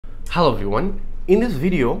Hello everyone, in this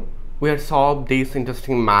video we have solved this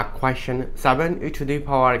interesting math question 7 to the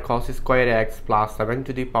power cos square x plus 7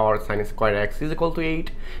 to the power sin square x is equal to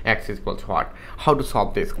 8, x is equal to what? How to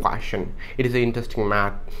solve this question. It is an interesting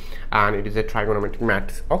math and it is a trigonometric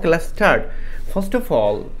math. Okay, let's start. First of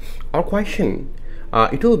all, our question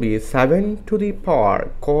it will be 7 to the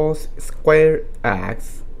power cos square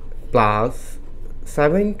x plus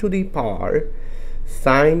 7 to the power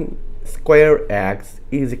sin square x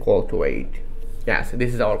is equal to 8. Yes,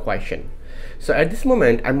 this is our question. So at this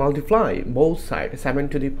moment I multiply both sides, 7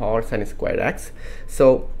 to the power sin square x.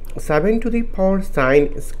 So 7 to the power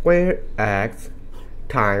sin square x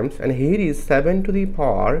times, and here is 7 to the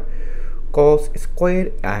power cos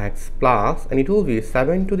square x plus, and it will be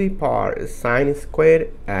 7 to the power sin square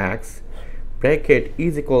x bracket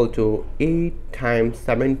is equal to 8 times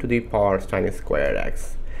 7 to the power sin square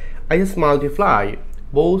x. I just multiply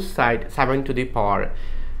both sides 7 to the power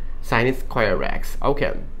sin square x.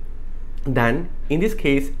 Okay, then in this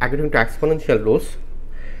case according to exponential rules,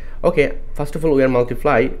 okay, first of all we are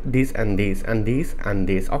multiply this and this and this and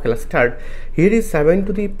this. Okay, let's start. Here is 7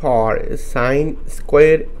 to the power sin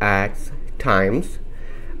square x times,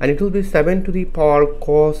 and it will be 7 to the power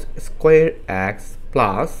cos square x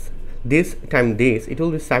plus this time this, it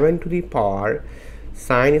will be 7 to the power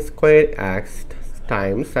sin square x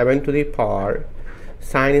times 7 to the power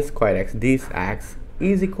sin square x, this x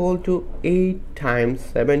is equal to 8 times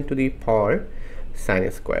 7 to the power sin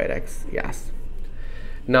square x. Yes,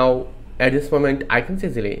 now at this moment I can say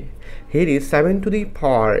easily here is 7 to the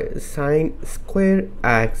power sin square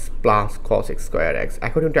x plus cos square x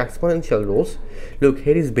according to exponential rules. Look,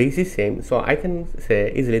 here is base is same, so I can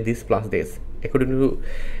say easily this plus this according to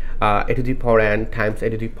a to the power n times a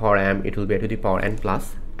to the power m, it will be a to the power n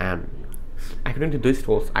plus m. According to these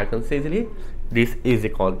rules I can say easily this is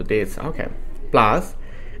equal to this. Okay, plus,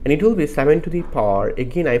 and it will be 7 to the power,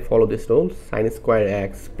 again I follow this rule, sin square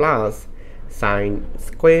x plus sin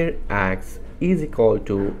square x is equal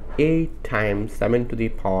to 8 times 7 to the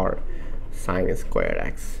power sin square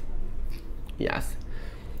x. Yes,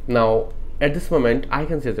 now at this moment I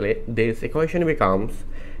can say this equation becomes,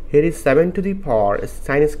 here is 7 to the power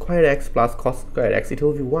sin square x plus cos square x, it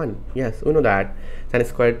will be 1. Yes, we know that sin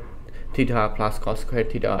square theta plus cos square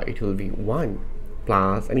theta, it will be 1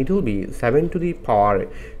 plus, and it will be 7 to the power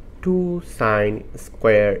 2 sin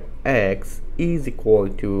square x is equal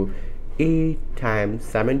to 8 times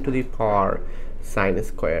 7 to the power sin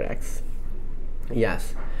square x.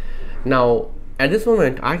 Yes, now at this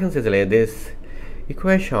moment I can say this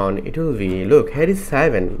equation, it will be, look, here is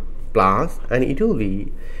 7 plus, and it will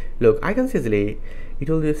be, look, I can say it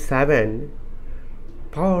will be 7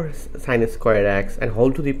 power sin square x and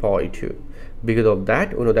whole to the power 2. Because of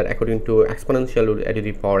that, we know that according to exponential rule, a to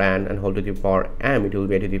the power n and whole to the power m, it will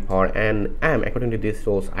be a to the power n m. According to these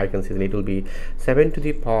rules, I can say it will be 7 to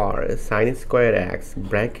the power sin square x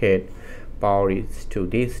bracket power is 2,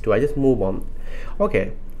 this 2. I just move on.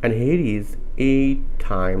 Okay, and here is 8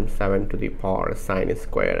 times 7 to the power sin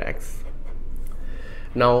square x.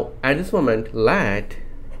 Now at this moment let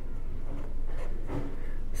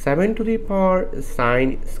 7 to the power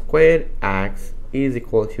sin square x is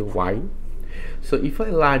equal to y. So if I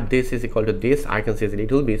let this is equal to this, I can say that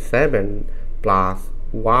it will be 7 plus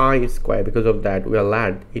y square. Because of that, we'll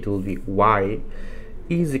add, it will be y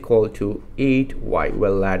is equal to 8y.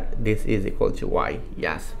 We'll add this is equal to y.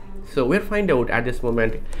 Yes, so we'll find out at this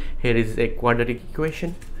moment. Here is a quadratic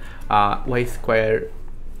equation, y square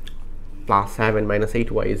plus 7 minus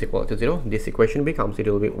 8y is equal to 0. This equation becomes, it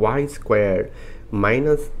will be y square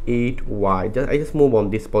minus 8y. I just move on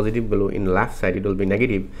this positive below, in left side it will be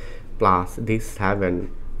negative, plus this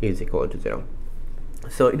 7 is equal to 0.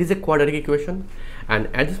 So it is a quadratic equation, and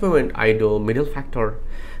at this moment I do middle factor.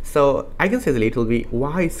 So I can say that it will be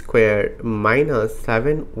y square minus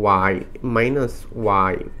 7y minus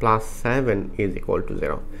y plus 7 is equal to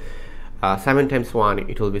 0. 7 times 1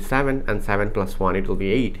 it will be 7, and 7 plus 1 it will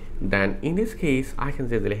be 8. Then in this case I can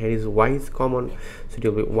say that here is y is common, so it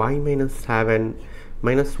will be y minus 7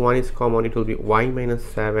 minus 1 is common, it will be y minus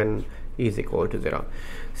 7 is equal to 0.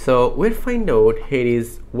 So we'll find out, here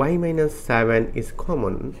is y minus 7 is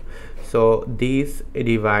common, so this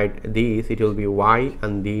divide this, it will be y,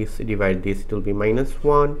 and this divide this, it will be minus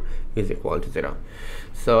 1 is equal to 0.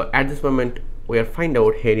 So at this moment we'll find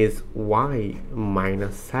out, here is y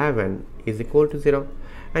minus 7 is equal to 0,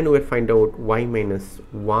 and we'll find out y minus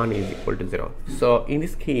 1 is equal to 0. So in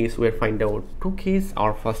this case we'll find out two cases.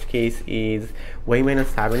 Our first case is y minus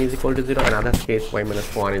 7 is equal to 0, another case y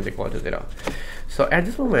minus 1 is equal to 0. So at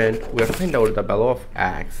this moment we'll find out the value of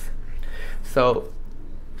x. So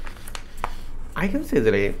I can say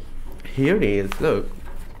that here is, look,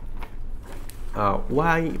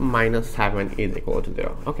 y minus 7 is equal to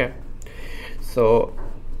 0. Okay, so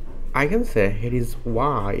I can say here is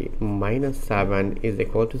y minus 7 is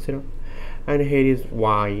equal to 0, and here is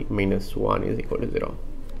y minus 1 is equal to 0.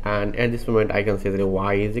 And at this moment I can say that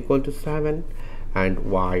y is equal to 7 and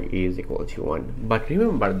y is equal to 1. But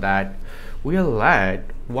remember that we will let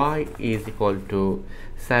y is equal to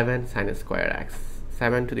 7 sine square x,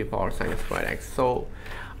 7 to the power sine square x. So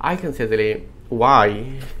I can say that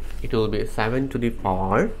y, it will be 7 to the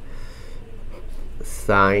power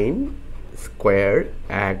sine square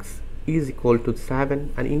x is equal to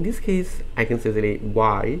 7, and in this case I can say that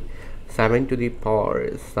y 7 to the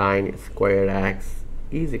power sine square x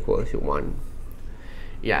is equal to 1.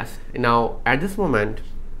 Yes, now at this moment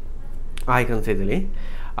I can say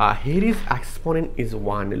that here is exponent is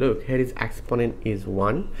 1. Look, here is exponent is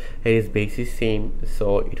 1, here is basis same,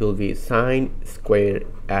 so it will be sine square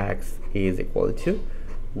x is equal to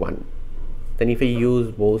 1. Then if I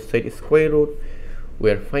use both sides square root, we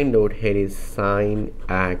will find out here is sine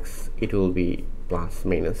x, it will be plus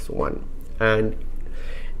minus 1. And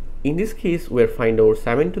in this case we will find out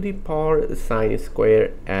 7 to the power sine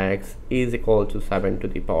square x is equal to 7 to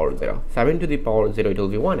the power 0. 7 to the power 0, it will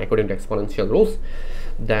be 1 according to exponential rules.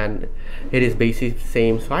 Then it is basis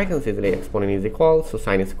same, so I can say that exponent is equal, so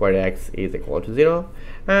sine square x is equal to 0,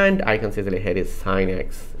 and I can say that here is sine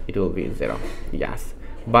x, it will be 0. Yes,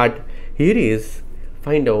 but here is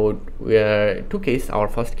find out where two case. Our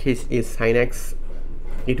first case is sine x,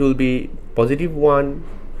 it will be positive 1,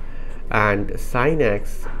 and sine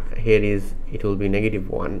x here is, it will be negative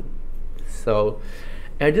 1. So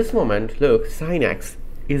at this moment, look, sine x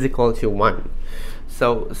is equal to 1,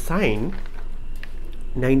 so sine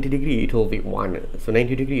 90 degree, it will be 1, so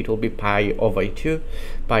 90 degree, it will be pi over 2,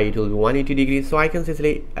 pi, it will be 180 degrees. So I can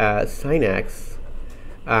say sine x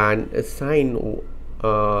and sine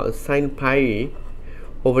pi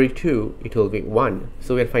over 2, it will be 1.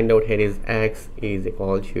 So we'll find out here is x is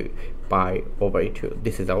equal to pi over 2.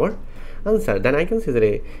 This is our answer. Then I can say that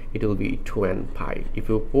it will be 2n pi. If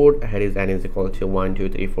you put here is n is equal to 1 2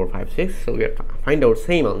 3 4 5 6, so we'll find out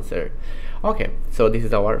same answer. Okay, so this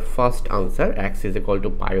is our first answer, x is equal to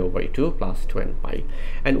pi over 2 plus 2n pi.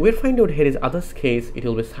 And we'll find out here is other case, it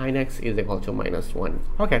will be sine x is equal to minus 1.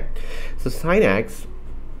 Okay, so sine x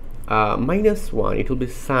minus 1, it will be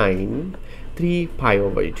sine 3 pi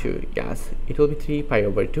over 2. Yes, it will be 3 pi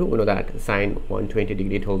over 2. We know that sine 120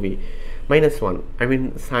 degree, it will be minus 1, I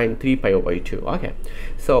mean sine 3 pi over 2. Okay,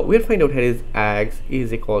 so we'll find out here is x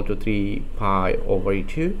is equal to 3 pi over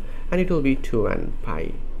 2, and it will be 2n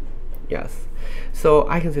pi. Yes, so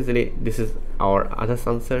I can say this is our other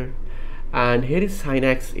answer. And here is sine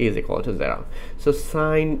x is equal to 0, so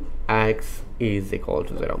sine x is equal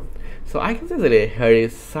to 0. So I can say that here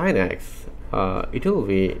is sine x, it will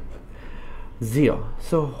be 0.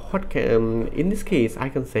 So what can, in this case I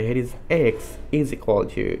can say here is x is equal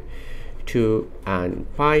to 2n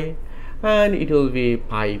pi, and it will be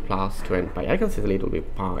pi plus 2n pi. I can say that it will be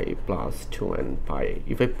pi plus 2n pi.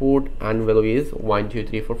 If I put n value is 1 2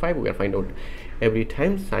 3 4 5, we will find out every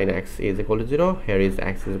time sine x is equal to 0, here is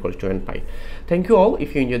x is equal to 2n pi. Thank you all.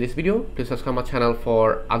 If you enjoyed this video, please subscribe my channel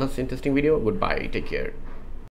for others interesting video. Goodbye, take care.